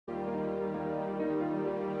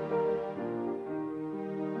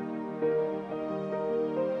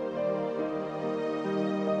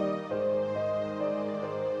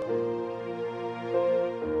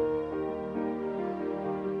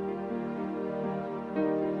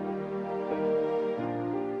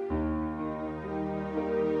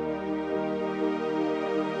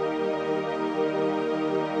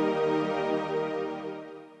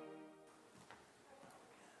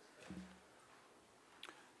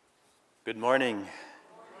Good morning.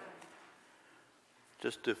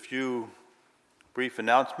 Just a few brief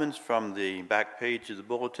announcements from the back page of the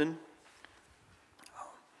bulletin.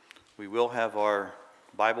 We will have our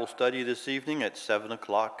Bible study this evening at 7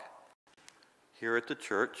 o'clock here at the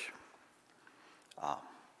church.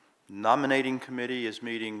 Nominating committee is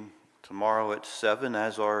meeting tomorrow at 7,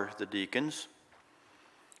 as are the deacons.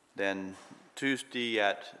 Then Tuesday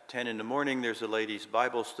at 10 in the morning, there's a ladies'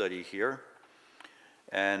 Bible study here.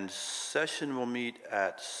 And session will meet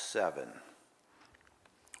at 7.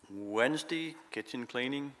 Wednesday, kitchen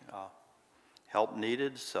cleaning, help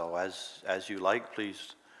needed, so as you like,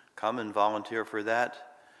 please come and volunteer for that.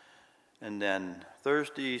 And then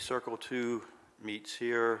Thursday, Circle 2 meets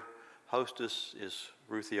here. Hostess is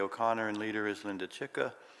Ruthie O'Connor and leader is Linda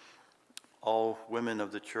Chicka. All women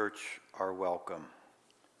of the church are welcome.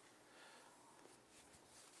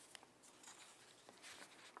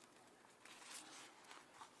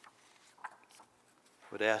 I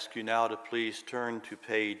would ask you now to please turn to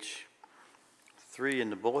page 3 in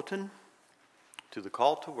the bulletin, to the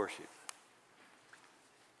call to worship.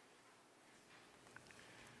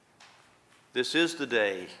 This is the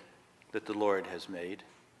day that the Lord has made.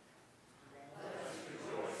 Let us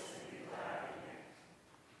rejoice and be glad in it.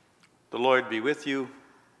 The Lord be with you. And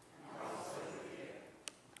also with you.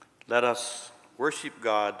 Let us worship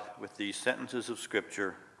God with these sentences of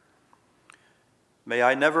Scripture. May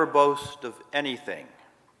I never boast of anything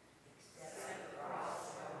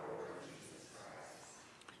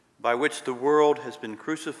by which the world has been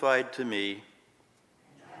crucified to me.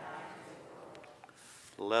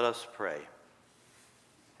 Let us pray.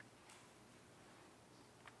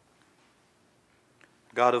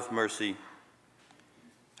 God of mercy,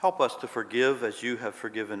 help us to forgive as you have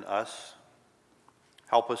forgiven us.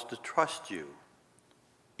 Help us to trust you,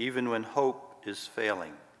 even when hope is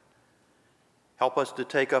failing. Help us to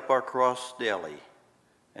take up our cross daily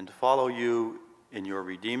and to follow you in your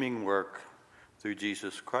redeeming work through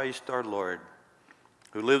Jesus Christ our Lord,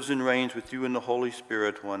 who lives and reigns with you in the Holy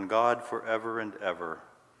Spirit, one God, forever and ever.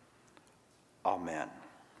 Amen.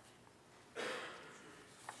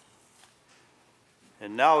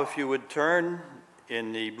 And now if you would turn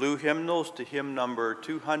in the blue hymnals to hymn number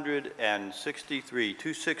 263,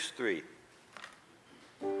 263.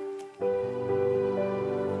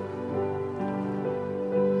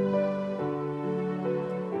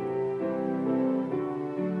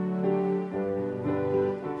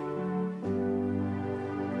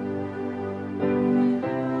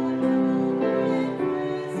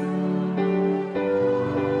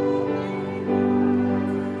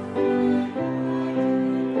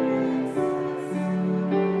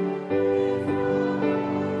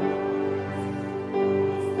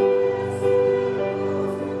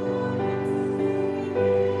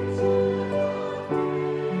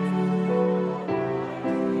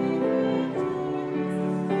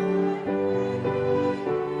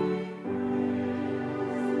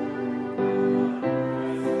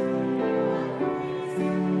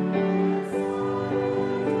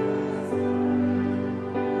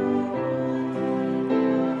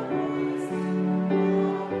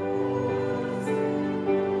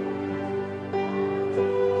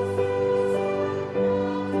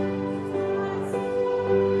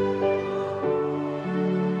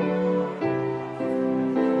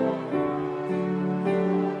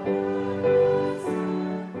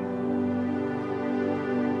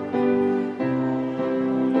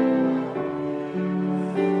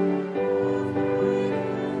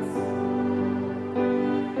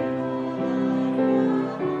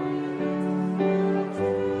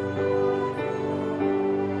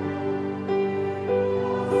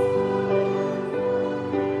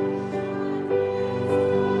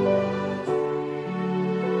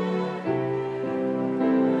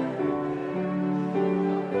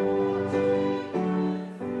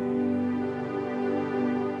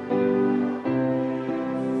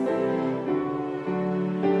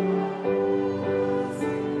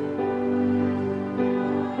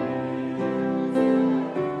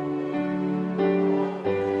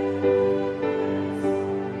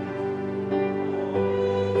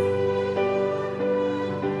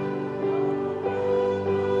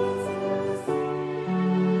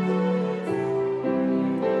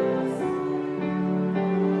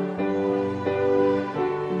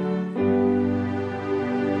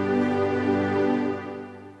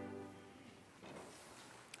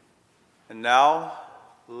 Now,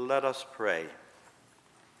 let us pray.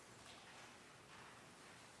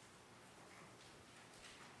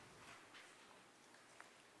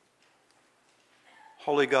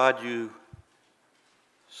 Holy God, you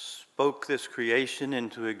spoke this creation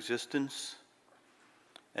into existence.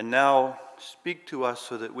 And now speak to us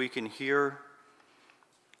so that we can hear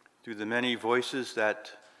through the many voices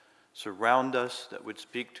that surround us, that would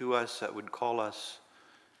speak to us, that would call us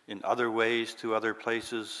in other ways to other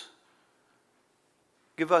places.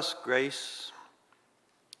 Give us grace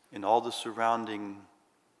in all the surrounding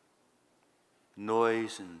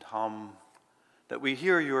noise and hum, that we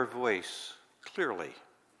hear your voice clearly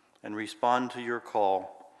and respond to your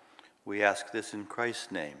call. We ask this in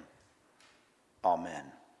Christ's name. Amen.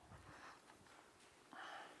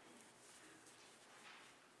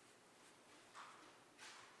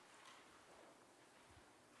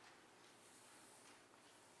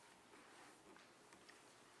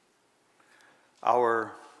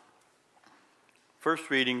 Our first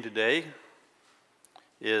reading today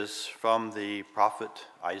is from the prophet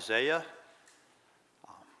Isaiah.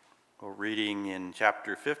 We're reading in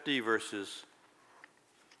chapter 50, verses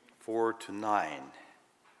 4 to 9.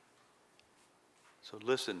 So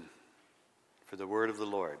listen for the word of the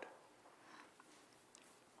Lord.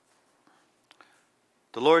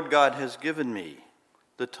 The Lord God has given me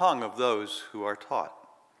the tongue of those who are taught,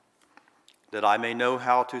 that I may know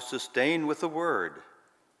how to sustain with a word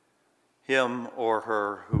him or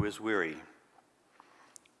her who is weary.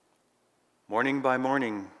 Morning by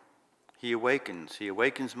morning he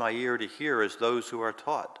awakens my ear to hear as those who are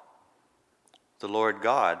taught. The Lord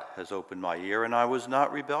God has opened my ear, and I was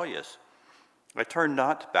not rebellious. I turned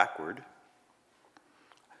not backward.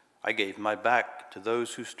 I gave my back to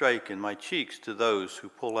those who strike, and my cheeks to those who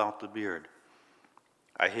pull out the beard.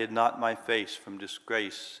 I hid not my face from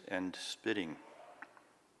disgrace and spitting.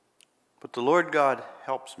 But the Lord God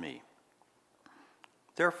helps me.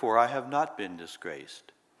 Therefore I have not been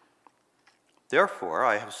disgraced. Therefore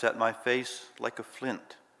I have set my face like a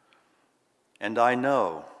flint, and I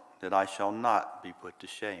know that I shall not be put to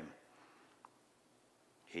shame.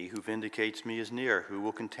 He who vindicates me is near, who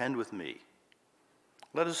will contend with me.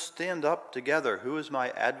 Let us stand up together. Who is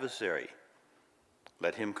my adversary?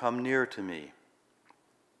 Let him come near to me.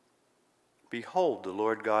 Behold, the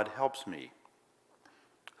Lord God helps me.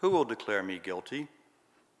 Who will declare me guilty?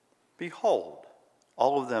 Behold,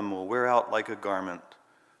 all of them will wear out like a garment.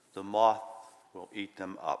 The moth will eat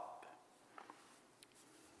them up.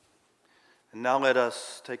 And now let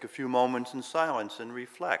us take a few moments in silence and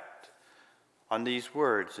reflect on these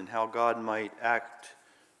words and how God might act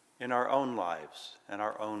in our own lives and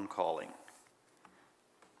our own calling.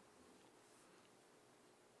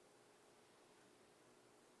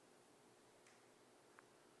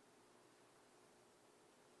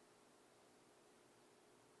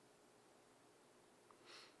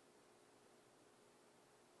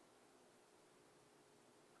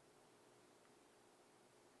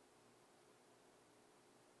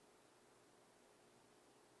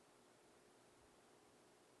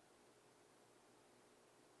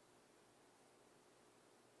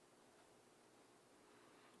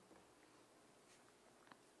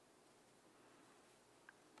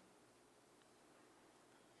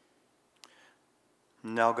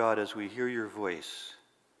 Now, God, as we hear your voice,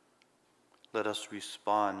 let us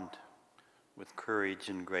respond with courage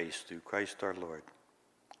and grace through Christ our Lord.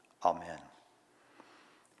 Amen.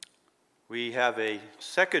 We have a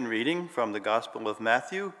second reading from the Gospel of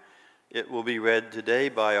Matthew. It will be read today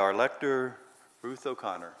by our lector, Ruth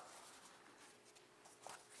O'Connor.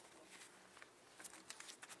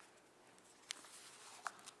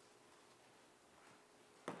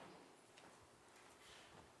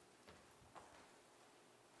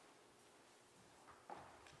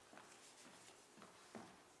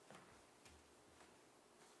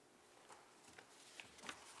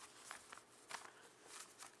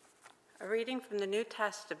 A reading from the New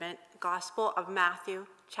Testament, Gospel of Matthew,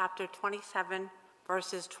 chapter 27,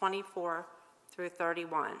 verses 24 through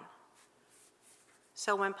 31.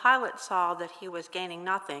 So when Pilate saw that he was gaining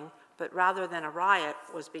nothing, but rather than a riot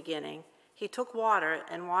was beginning, he took water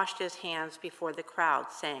and washed his hands before the crowd,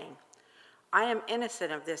 saying, I am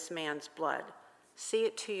innocent of this man's blood. See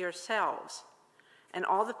it to yourselves. And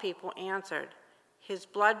all the people answered, His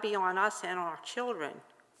blood be on us and our children.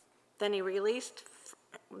 Then he released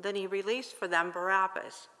for them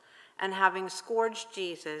Barabbas, and having scourged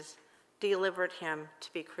Jesus, delivered him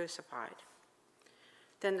to be crucified.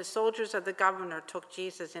 Then the soldiers of the governor took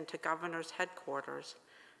Jesus into governor's headquarters,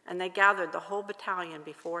 and they gathered the whole battalion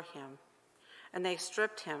before him. And they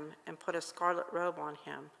stripped him and put a scarlet robe on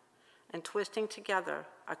him, and twisting together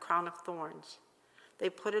a crown of thorns, they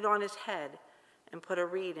put it on his head and put a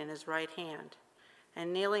reed in his right hand.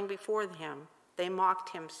 And kneeling before him, they mocked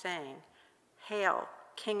him, saying, Hail,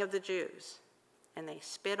 King of the Jews! And they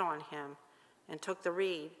spit on him and took the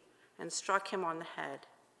reed and struck him on the head.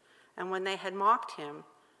 And when they had mocked him,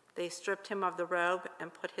 They stripped him of the robe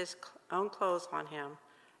and put his own clothes on him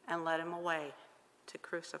and led him away to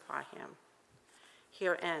crucify him.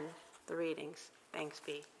 Here end the readings. Thanks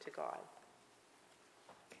be to God.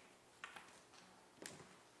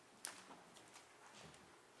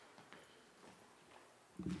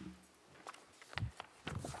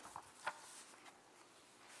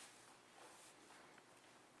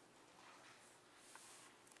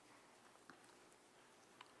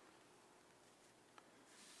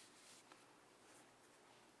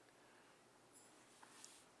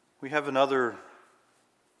 We have another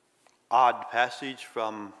odd passage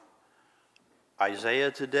from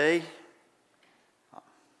Isaiah today.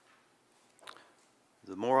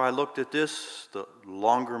 The more I looked at this, the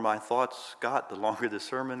longer my thoughts got, the longer the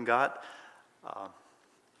sermon got.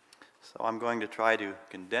 So I'm going to try to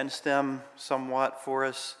condense them somewhat for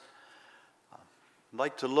us. I'd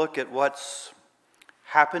like to look at what's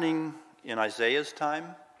happening in Isaiah's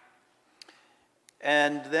time,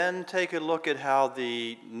 and then take a look at how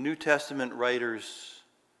the New Testament writers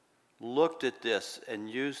looked at this and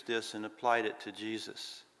used this and applied it to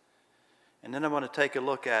Jesus. And then I want to take a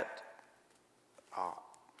look at,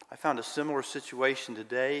 I found a similar situation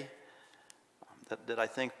today that I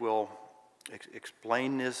think will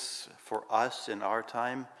explain this for us in our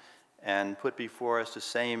time and put before us the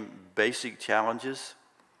same basic challenges.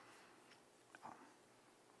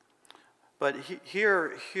 But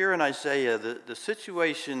here in Isaiah, the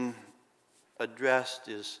situation addressed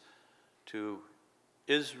is to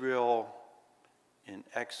Israel in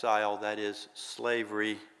exile, that is,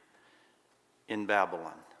 slavery in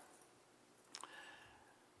Babylon.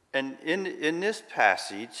 And in this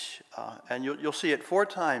passage, and you'll see it 4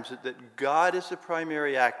 times, that God is the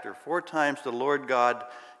primary actor. 4 times the Lord God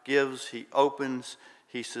gives, he opens,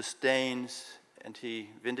 he sustains, and he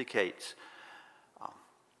vindicates.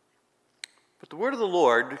 But the word of the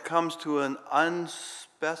Lord comes to an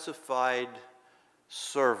unspecified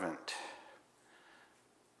servant.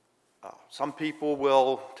 Some people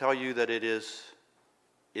will tell you that it is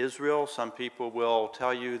Israel. Some people will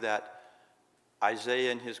tell you that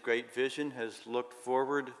Isaiah in his great vision has looked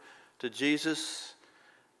forward to Jesus.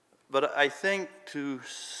 But I think to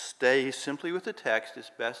stay simply with the text,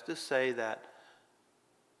 it's best to say that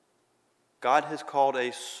God has called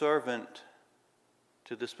a servant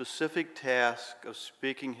to the specific task of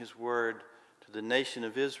speaking his word to the nation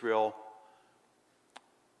of Israel.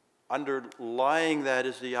 Underlying that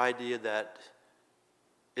is the idea that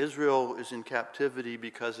Israel is in captivity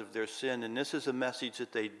because of their sin, and this is a message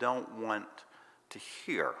that they don't want to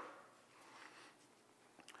hear.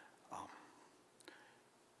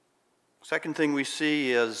 Second thing we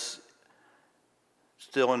see is,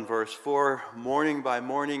 still in verse 4, morning by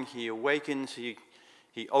morning he awakens, he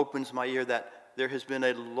opens my ear, that there has been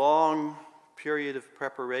a long period of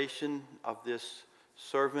preparation of this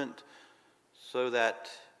servant so that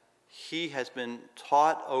he has been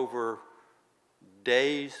taught over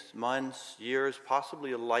days, months, years,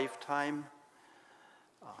 possibly a lifetime.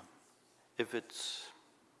 If it's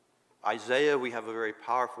Isaiah, we have a very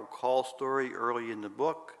powerful call story early in the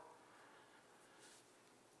book.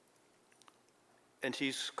 And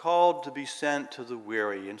he's called to be sent to the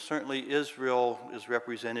weary. And certainly Israel is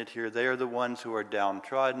represented here. They are the ones who are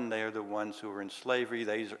downtrodden. They are the ones who are in slavery.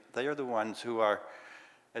 They are the ones who are,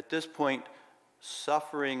 at this point,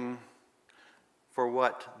 suffering for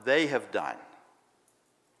what they have done.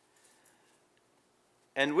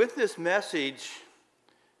 And with this message,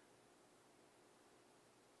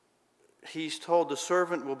 he's told the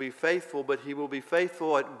servant will be faithful, but he will be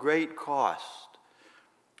faithful at great cost.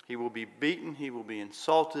 He will be beaten, he will be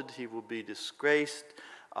insulted, he will be disgraced.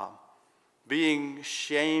 Being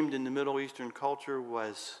shamed in the Middle Eastern culture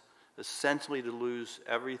was essentially to lose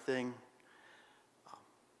everything.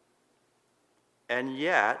 And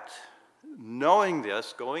yet, knowing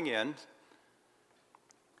this, going in,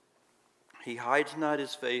 he hides not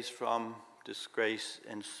his face from disgrace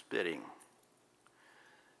and spitting.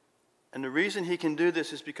 And the reason he can do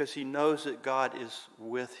this is because he knows that God is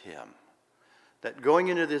with him. That going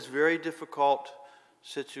into this very difficult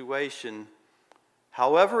situation,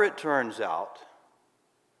 however it turns out,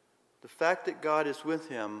 the fact that God is with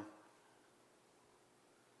him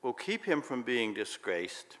will keep him from being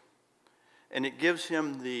disgraced, and it gives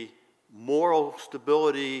him the moral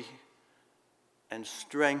stability and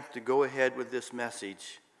strength to go ahead with this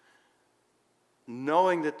message,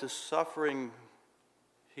 knowing that the suffering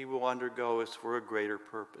he will undergo is for a greater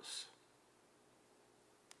purpose.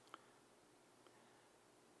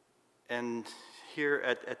 And here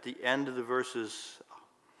at the end of the verses,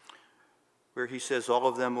 where he says, all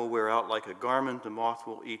of them will wear out like a garment, the moth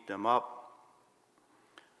will eat them up.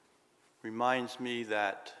 reminds me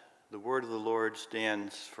that the word of the Lord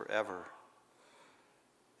stands forever,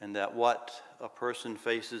 and that what a person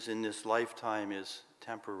faces in this lifetime is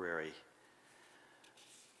temporary.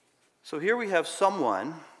 So here we have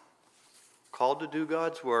someone called to do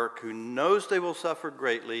God's work who knows they will suffer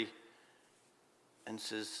greatly and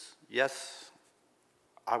says, yes,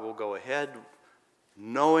 I will go ahead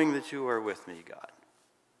knowing that you are with me, God.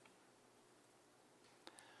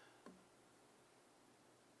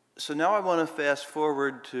 So now I want to fast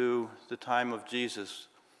forward to the time of Jesus.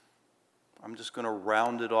 I'm just going to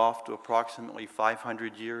round it off to approximately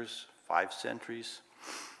 500 years, 5 centuries,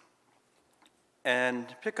 and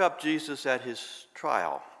pick up Jesus at his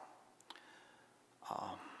trial.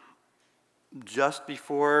 Just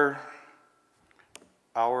before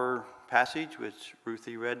our passage, which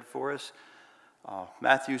Ruthie read for us,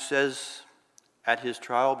 Matthew says at his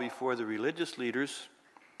trial before the religious leaders,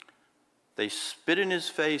 they spit in his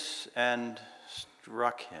face and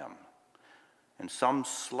struck him, and some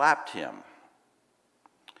slapped him.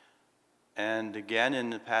 And again, in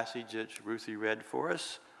the passage that Ruthie read for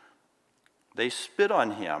us, they spit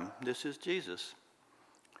on him, this is Jesus,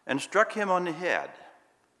 and struck him on the head.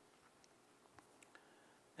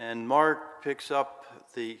 And Mark picks up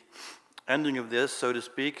the ending of this, so to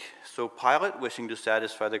speak. So Pilate, wishing to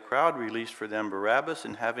satisfy the crowd, released for them Barabbas,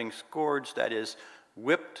 and having scourged, that is,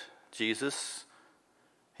 whipped Jesus,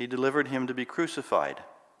 he delivered him to be crucified.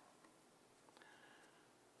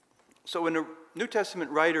 So when the New Testament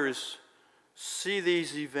writers see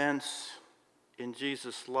these events in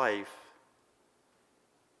Jesus' life,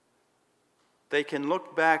 they can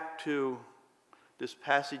look back to this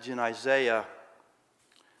passage in Isaiah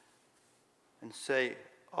and say,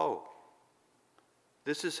 oh,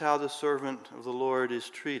 this is how the servant of the Lord is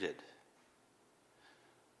treated.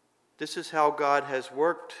 This is how God has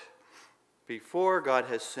worked before. God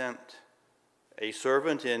has sent a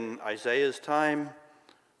servant in Isaiah's time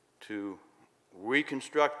to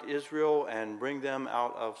reconstruct Israel and bring them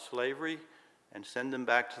out of slavery and send them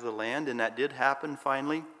back to the land, and that did happen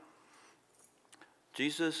finally.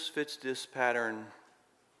 Jesus fits this pattern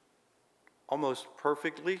almost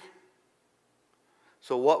perfectly.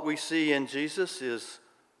 So what we see in Jesus is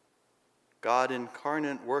God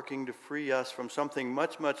incarnate working to free us from something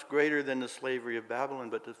much, much greater than the slavery of Babylon,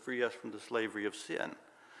 but to free us from the slavery of sin.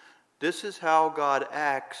 This is how God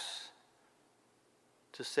acts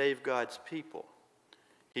to save God's people.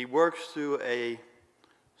 He works through a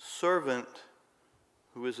servant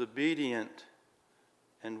who is obedient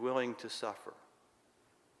and willing to suffer.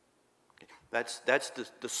 That's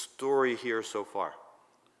the story here so far.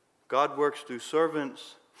 God works through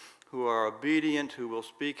servants who are obedient, who will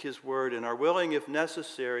speak his word, and are willing, if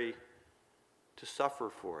necessary, to suffer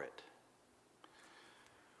for it.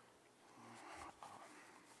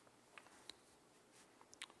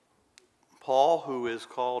 Paul, who is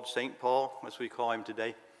called St. Paul, as we call him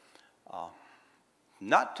today,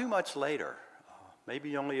 not too much later,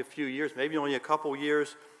 maybe only a few years, maybe only a couple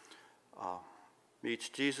years, meets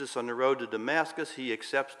Jesus on the road to Damascus. He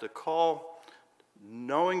accepts the call,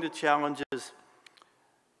 knowing the challenges,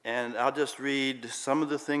 and I'll just read some of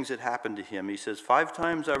the things that happened to him. He says, 5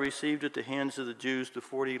 times I received at the hands of the Jews the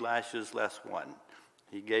 40 lashes less 1.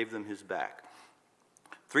 He gave them his back.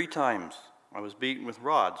 3 times I was beaten with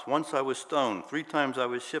rods. Once I was stoned. 3 times I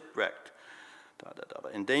was shipwrecked.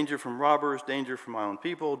 In danger from robbers, danger from my own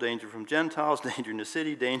people, danger from Gentiles, danger in the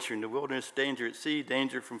city, danger in the wilderness, danger at sea,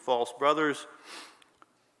 danger from false brothers.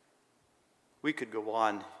 We could go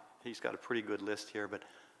on. He's got a pretty good list here, but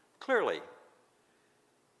clearly,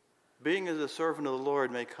 being as a servant of the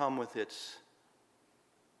Lord may come with its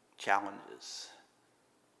challenges.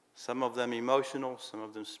 Some of them emotional, some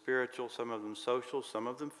of them spiritual, some of them social, some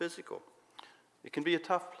of them physical. It can be a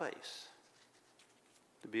tough place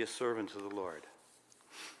to be a servant of the Lord.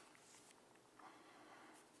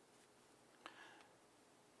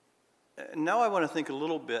 Now I want to think a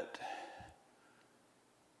little bit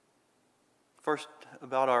first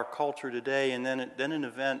about our culture today, and then an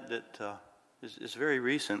event that is very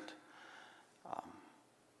recent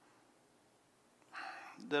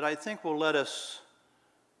that I think will let us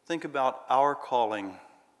think about our calling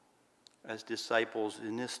as disciples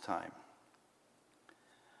in this time.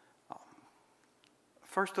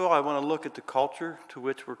 First of all, I want to look at the culture to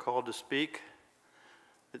which we're called to speak.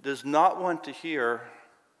 It does not want to hear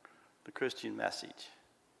the Christian message.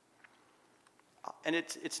 And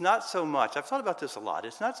it's not so much, I've thought about this a lot,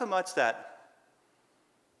 it's not so much that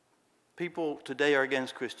people today are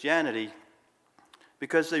against Christianity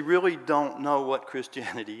because they really don't know what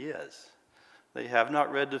Christianity is. They have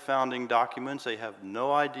not read the founding documents. They have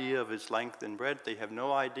no idea of its length and breadth. They have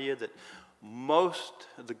no idea that most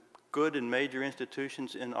of the good and major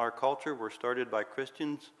institutions in our culture were started by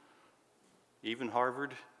Christians, even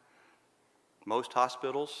Harvard, most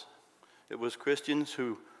hospitals. It was Christians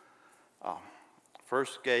who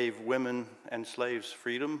first gave women and slaves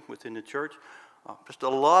freedom within the church. Just a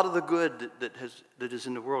lot of the good that is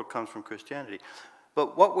in the world comes from Christianity.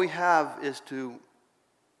 But what we have is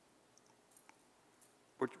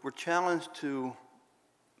we're challenged to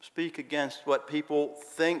speak against what people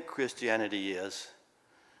think Christianity is,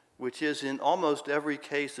 which is in almost every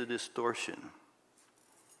case a distortion.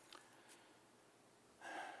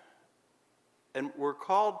 And we're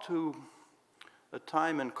called to a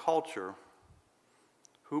time and culture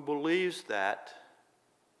who believes that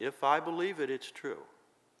if I believe it, it's true.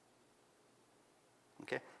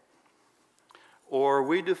 Okay? Or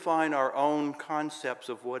we define our own concepts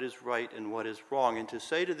of what is right and what is wrong. And to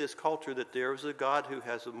say to this culture that there is a God who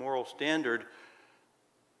has a moral standard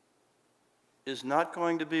is not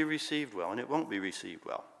going to be received well, and it won't be received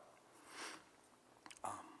well.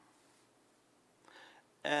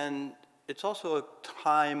 And it's also a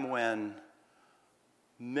time when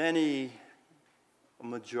a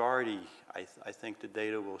majority, I think the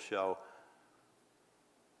data will show,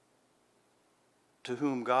 to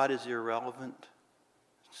whom God is irrelevant,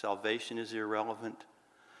 salvation is irrelevant.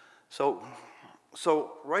 So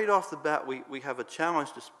right off the bat, we have a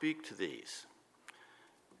challenge to speak to these.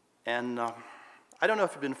 And I don't know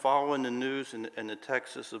if you've been following the news and the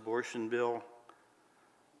Texas abortion bill.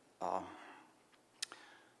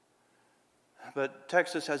 But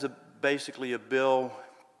Texas has basically a bill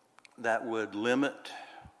that would limit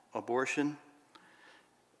abortion.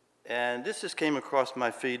 And this just came across my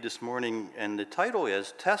feed this morning, and the title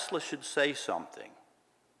is, Tesla Should Say Something.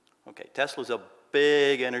 Okay, Tesla's a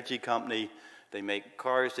big energy company. They make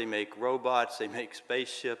cars, they make robots, they make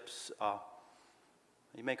spaceships.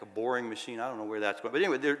 They make a boring machine. I don't know where that's going. But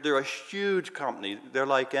anyway, they're a huge company. They're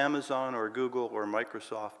like Amazon or Google or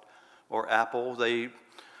Microsoft or Apple.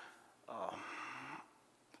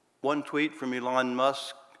 One tweet from Elon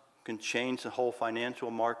Musk can change the whole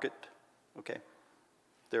financial market. Okay,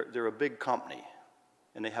 they're a big company,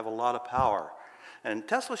 and they have a lot of power. And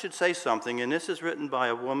Tesla should say something, and this is written by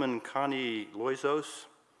a woman, Connie Loizos.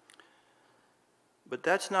 But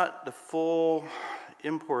that's not the full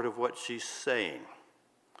import of what she's saying.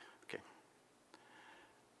 Okay.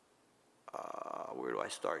 Where do I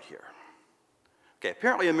start here? Okay,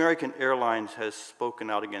 apparently American Airlines has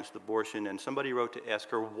spoken out against abortion, and somebody wrote to ask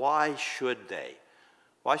her, why should they?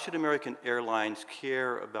 Why should American Airlines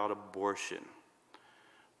care about abortion?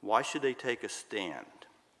 Why should they take a stand?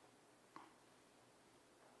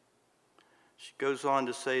 She goes on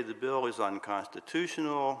to say the bill is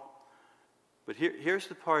unconstitutional, but here's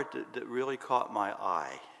the part that really caught my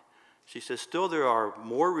eye. She says, still there are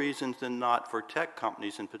more reasons than not for tech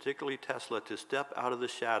companies, and particularly Tesla, to step out of the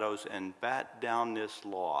shadows and bat down this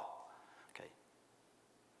law. Okay.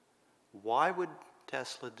 Why would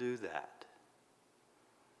Tesla do that?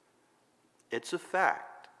 It's a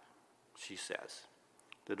fact, she says,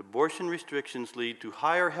 that abortion restrictions lead to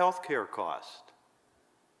higher health care costs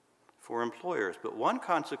for employers. But one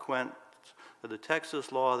consequence of the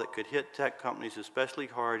Texas law that could hit tech companies especially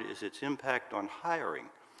hard is its impact on hiring.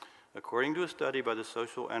 According to a study by the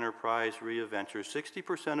social enterprise ReAventure,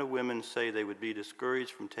 60% of women say they would be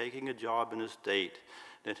discouraged from taking a job in a state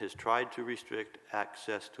that has tried to restrict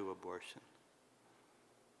access to abortion.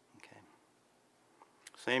 Okay.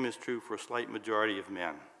 Same is true for a slight majority of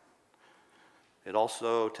men.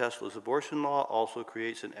 Tesla's abortion law also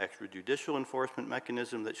creates an extrajudicial enforcement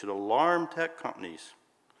mechanism that should alarm tech companies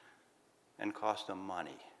and cost them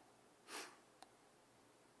money.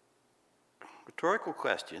 Rhetorical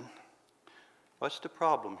question, what's the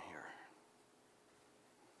problem here?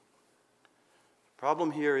 The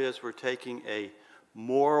problem here is we're taking a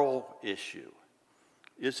moral issue.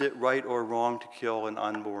 Is it right or wrong to kill an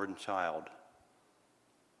unborn child?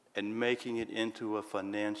 And making it into a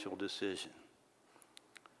financial decision.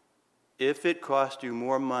 If it costs you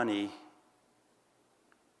more money,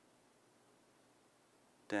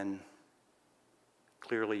 then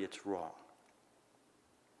clearly it's wrong.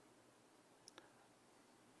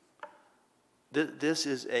 This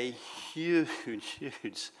is a huge,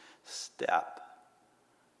 huge step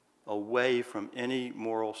away from any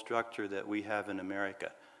moral structure that we have in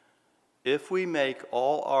America. If we make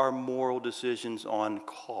all our moral decisions on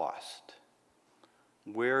cost,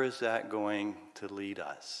 where is that going to lead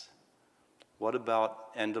us? What about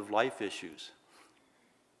end-of-life issues?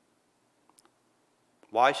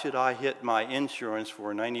 Why should I hit my insurance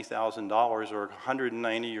for $90,000 or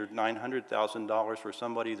 $190,000 or $900,000 for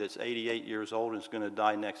somebody that's 88 years old and is going to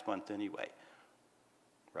die next month anyway?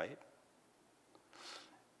 Right?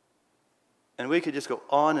 And we could just go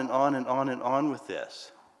on and on and on and on with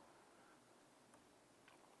this.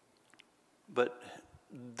 But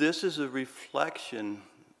this is a reflection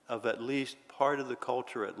of at least part of the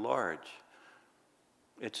culture at large.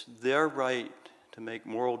 It's their right to make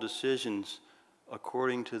moral decisions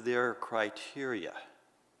according to their criteria.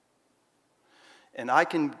 And I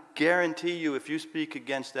can guarantee you, if you speak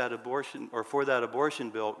against that abortion or for that abortion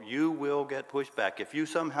bill, you will get pushback. If you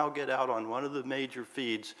somehow get out on one of the major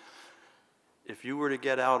feeds, if you were to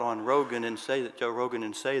get out on Rogan and say that, Joe Rogan,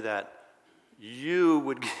 and say that, you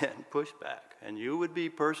would get pushback and you would be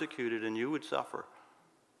persecuted and you would suffer.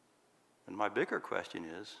 And my bigger question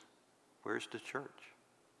is, where's the church?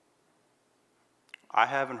 I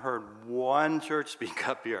haven't heard one church speak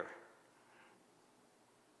up here.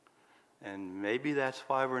 And maybe that's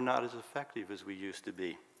why we're not as effective as we used to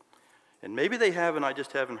be. And maybe they have, and I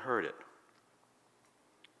just haven't heard it.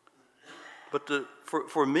 But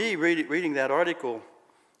for me, reading that article,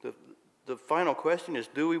 the final question is,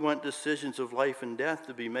 do we want decisions of life and death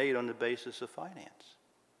to be made on the basis of finance?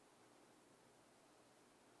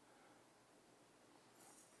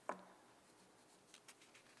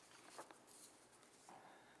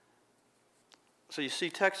 So you see,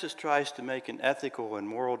 Texas tries to make an ethical and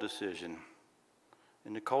moral decision,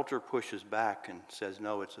 and the culture pushes back and says,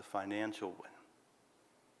 no, it's a financial one.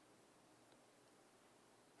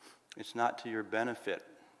 It's not to your benefit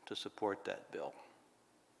to support that bill.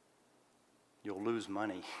 You'll lose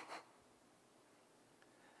money.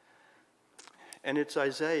 And it's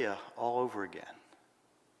Isaiah all over again.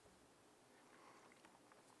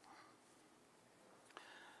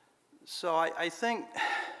 So I think,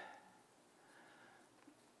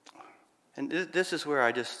 and this is where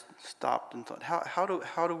I just stopped and thought,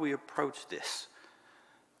 how do we approach this?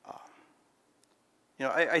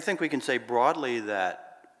 I think we can say broadly that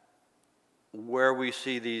where we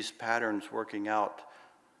see these patterns working out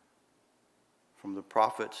from the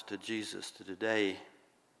prophets to Jesus to today,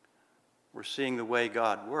 we're seeing the way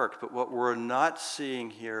God worked. But what we're not seeing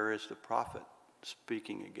here is the prophet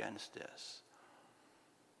speaking against this.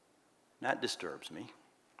 That disturbs me.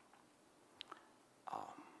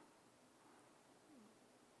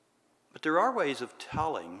 But there are ways of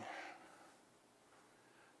telling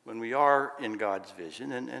when we are in God's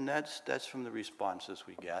vision, and that's from the responses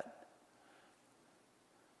we get.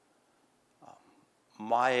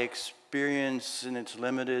 My experience, and it's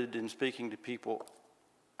limited in speaking to people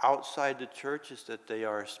outside the church, is that they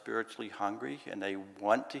are spiritually hungry and they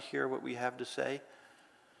want to hear what we have to say.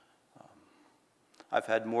 I've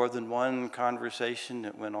had more than one conversation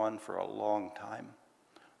that went on for a long time.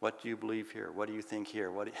 What do you believe here? What do you think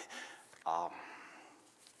here?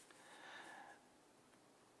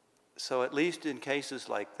 So at least in cases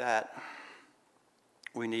like that,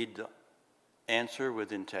 we need to answer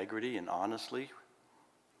with integrity and honestly.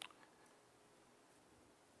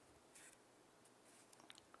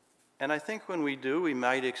 And I think when we do, we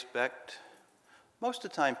might expect, most of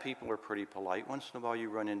the time people are pretty polite. Once in a while you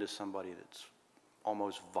run into somebody that's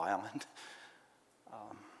almost violent.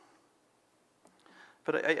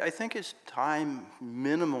 But I think it's time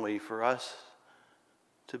minimally for us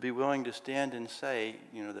to be willing to stand and say,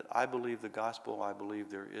 that I believe the gospel, I believe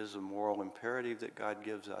there is a moral imperative that God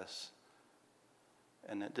gives us,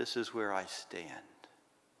 and that this is where I stand.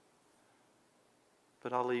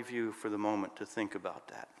 But I'll leave you for the moment to think about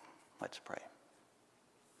that. Let's pray.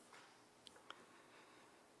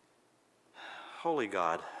 Holy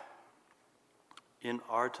God, in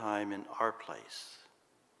our time, in our place,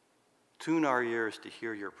 tune our ears to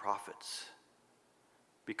hear your prophets,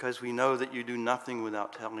 because we know that you do nothing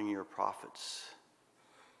without telling your prophets,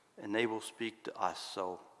 and they will speak to us,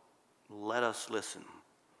 so let us listen.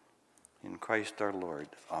 In Christ our Lord,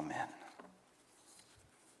 amen.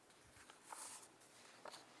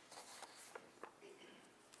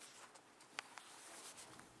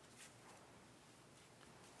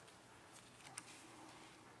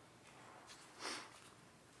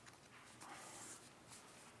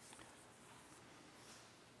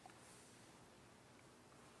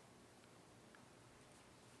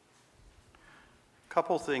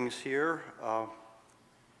 Couple things here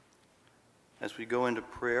as we go into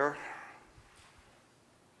prayer.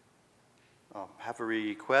 Have a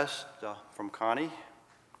request from Connie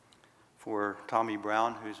for Tommy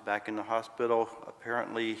Brown, who's back in the hospital.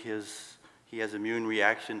 Apparently he has immune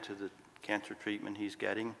reaction to the cancer treatment he's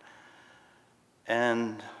getting.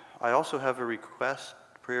 And I also have a request,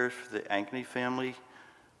 prayers for the Ankney family.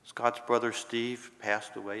 Scott's brother Steve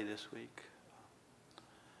passed away this week.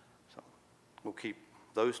 So we'll keep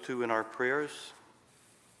those two in our prayers.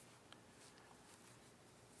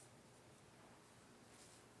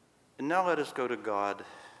 And now let us go to God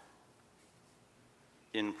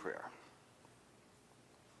in prayer.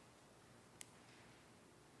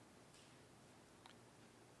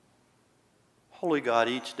 Holy God,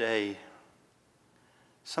 each day,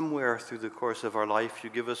 somewhere through the course of our life, you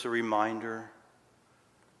give us a reminder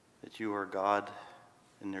that you are God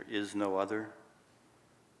and there is no other.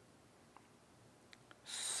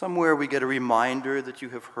 Somewhere we get a reminder that you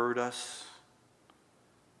have heard us,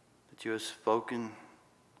 that you have spoken,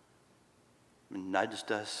 and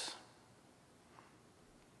nudged us,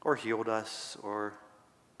 or healed us, or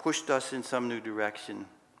pushed us in some new direction.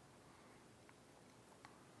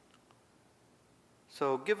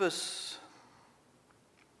 So give us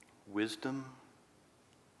wisdom,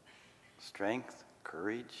 strength,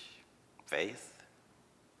 courage, faith,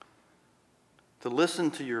 to listen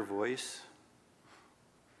to your voice,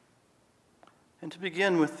 and to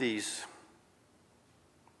begin with these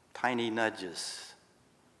tiny nudges,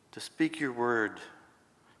 to speak your word,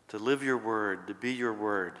 to live your word, to be your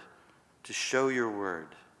word, to show your word,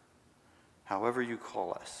 however you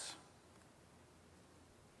call us.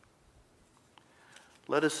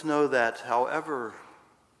 Let us know that however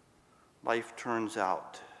life turns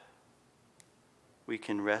out, we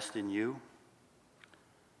can rest in you,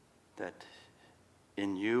 that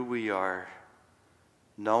in you we are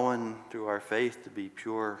known through our faith to be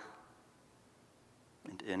pure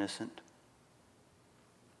and innocent.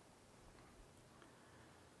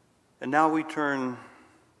 And now we turn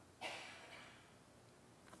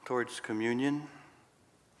towards communion.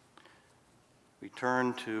 We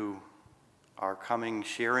turn to our coming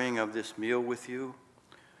sharing of this meal with you,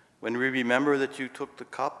 when we remember that you took the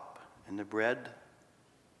cup and the bread.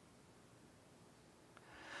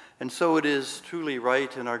 And so it is truly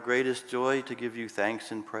right and our greatest joy to give you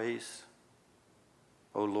thanks and praise,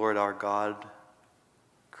 O Lord our God,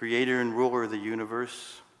 creator and ruler of the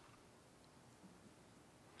universe,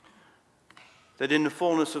 that in the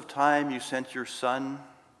fullness of time you sent your Son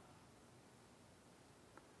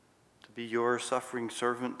to be your suffering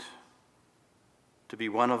servant, to be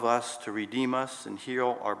one of us, to redeem us and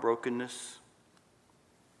heal our brokenness.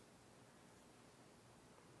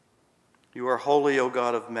 You are holy, O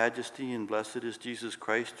God of majesty, and blessed is Jesus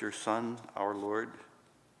Christ, your Son, our Lord.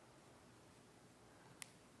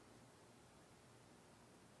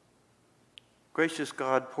 Gracious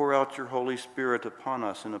God, pour out your Holy Spirit upon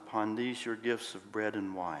us and upon these your gifts of bread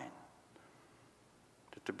and wine,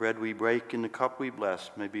 that the bread we break and the cup we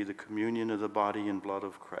bless may be the communion of the body and blood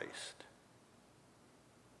of Christ.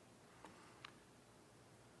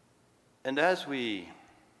 And as we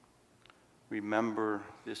remember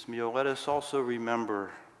this meal, let us also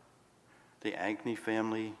remember the Ankney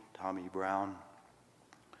family, Tommy Brown,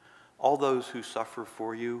 all those who suffer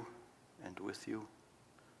for you and with you.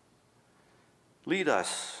 Lead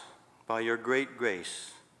us by your great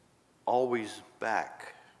grace always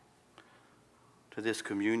back to this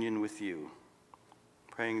communion with you.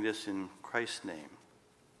 Praying this in Christ's name.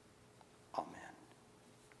 Amen.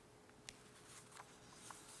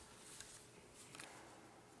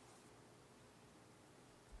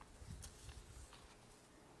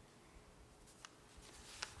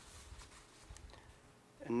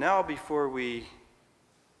 And now, before we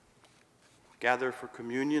gather for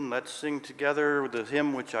communion, let's sing together the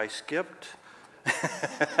hymn which I skipped.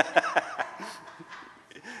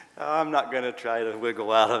 I'm not going to try to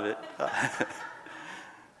wiggle out of it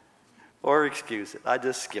or excuse it. I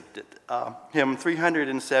just skipped it. Hymn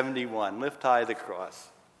 371, Lift High the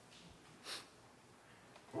Cross.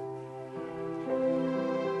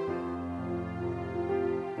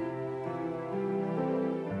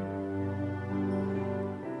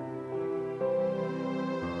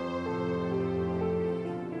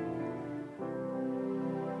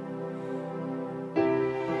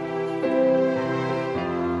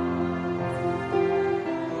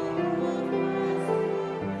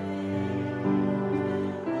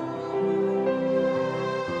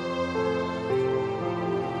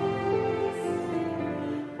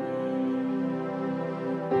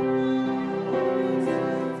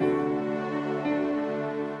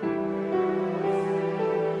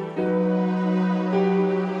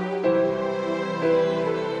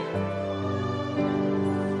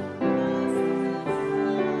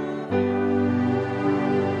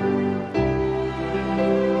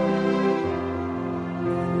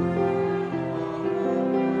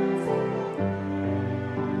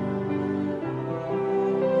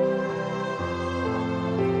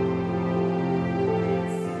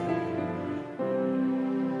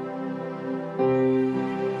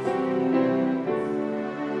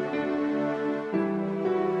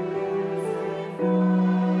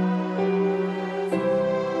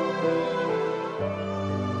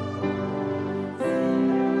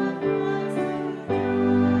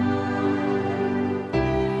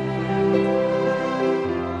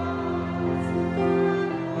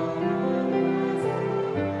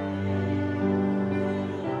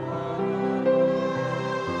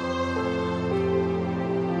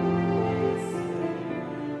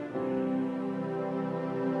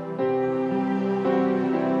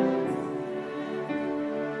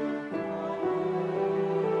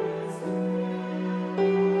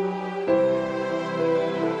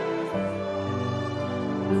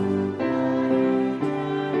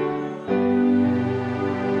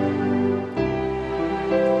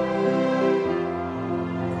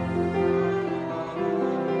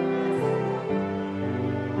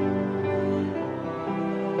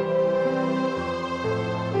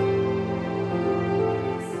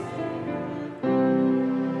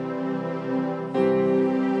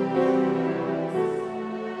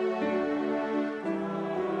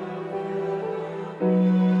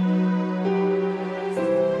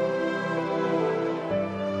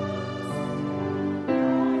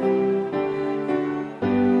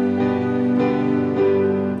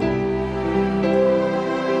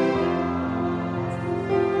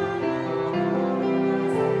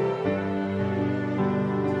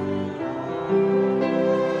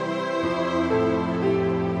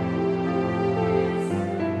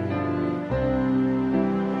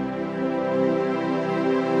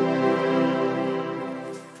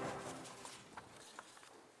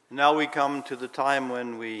 Now we come to the time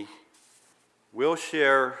when we will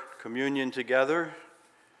share communion together.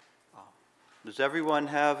 Does everyone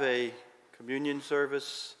have a communion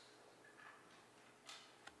service?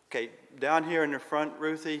 Okay, down here in the front,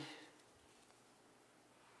 Ruthie.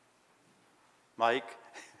 Mike.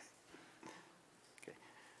 Okay.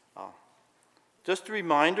 Just a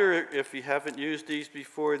reminder, if you haven't used these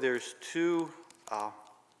before, there's two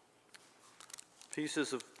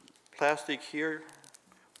pieces of plastic here.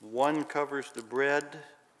 One covers the bread,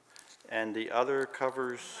 and the other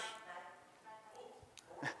covers...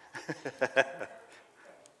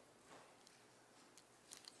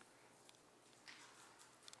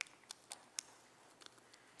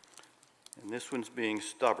 And this one's being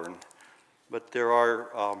stubborn. But there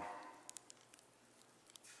are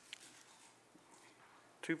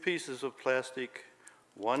two pieces of plastic.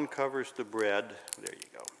 One covers the bread. There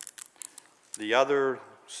you go. The other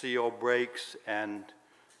seal breaks and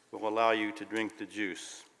will allow you to drink the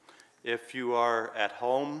juice. If you are at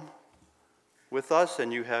home with us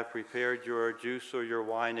and you have prepared your juice or your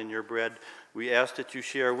wine and your bread, we ask that you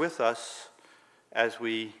share with us as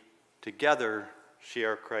we together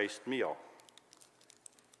share Christ's meal.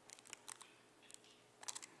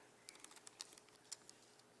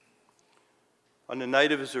 On the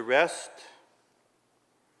night of his arrest,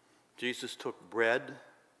 Jesus took bread,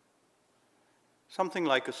 something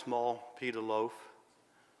like a small pita loaf,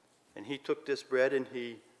 and he took this bread and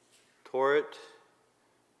he tore it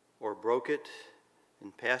or broke it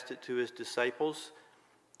and passed it to his disciples.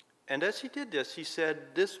 And as he did this, he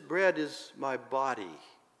said, "This bread is my body,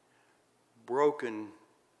 broken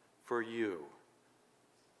for you.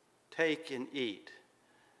 Take and eat."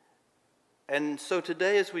 And so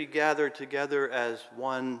today, as we gather together as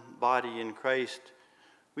one body in Christ,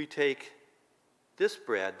 we take this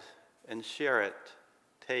bread and share it.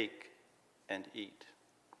 Take and eat.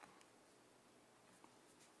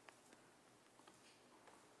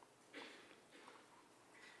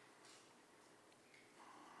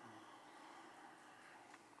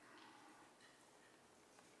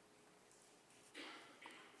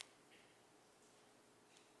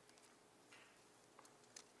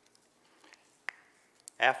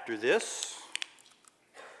 After this,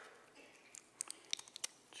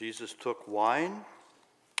 Jesus took wine,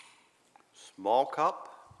 small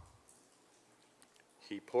cup,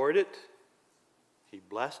 he poured it, he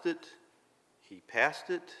blessed it, he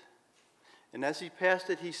passed it, and as he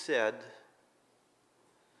passed it, he said,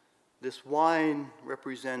 "This wine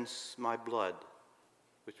represents my blood,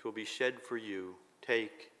 which will be shed for you.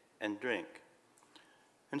 Take and drink."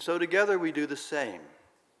 And so together we do the same.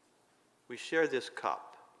 We share this cup.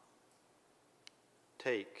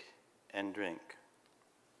 Take and drink.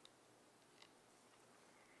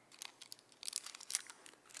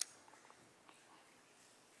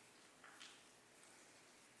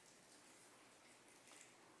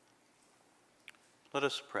 Let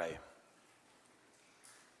us pray.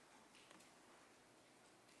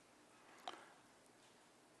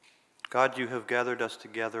 God, you have gathered us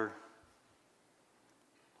together.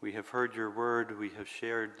 We have heard your word. We have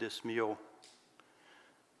shared this meal.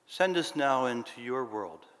 Send us now into your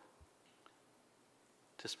world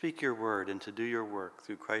to speak your word and to do your work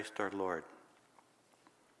through Christ our Lord.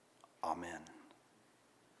 Amen.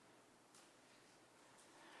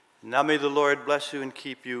 Now may the Lord bless you and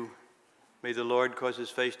keep you. May the Lord cause his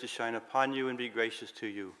face to shine upon you and be gracious to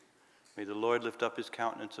you. May the Lord lift up his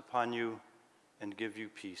countenance upon you and give you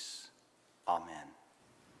peace. Amen.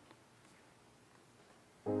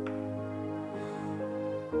 Amen.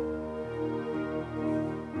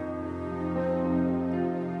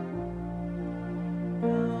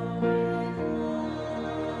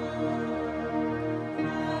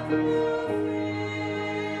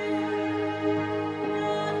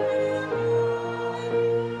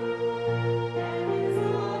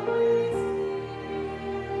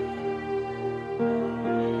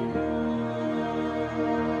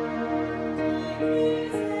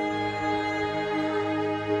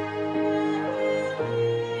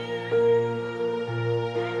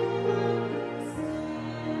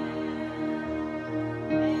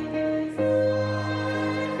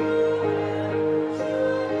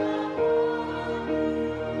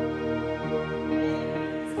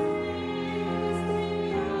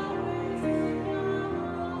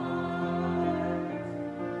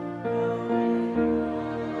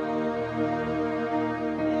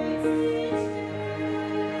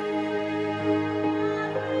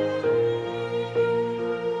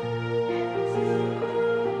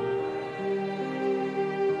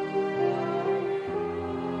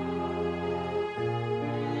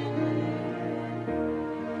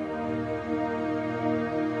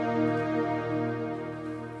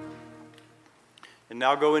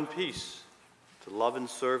 now go in peace to love and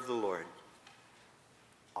serve the Lord.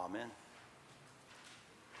 Amen.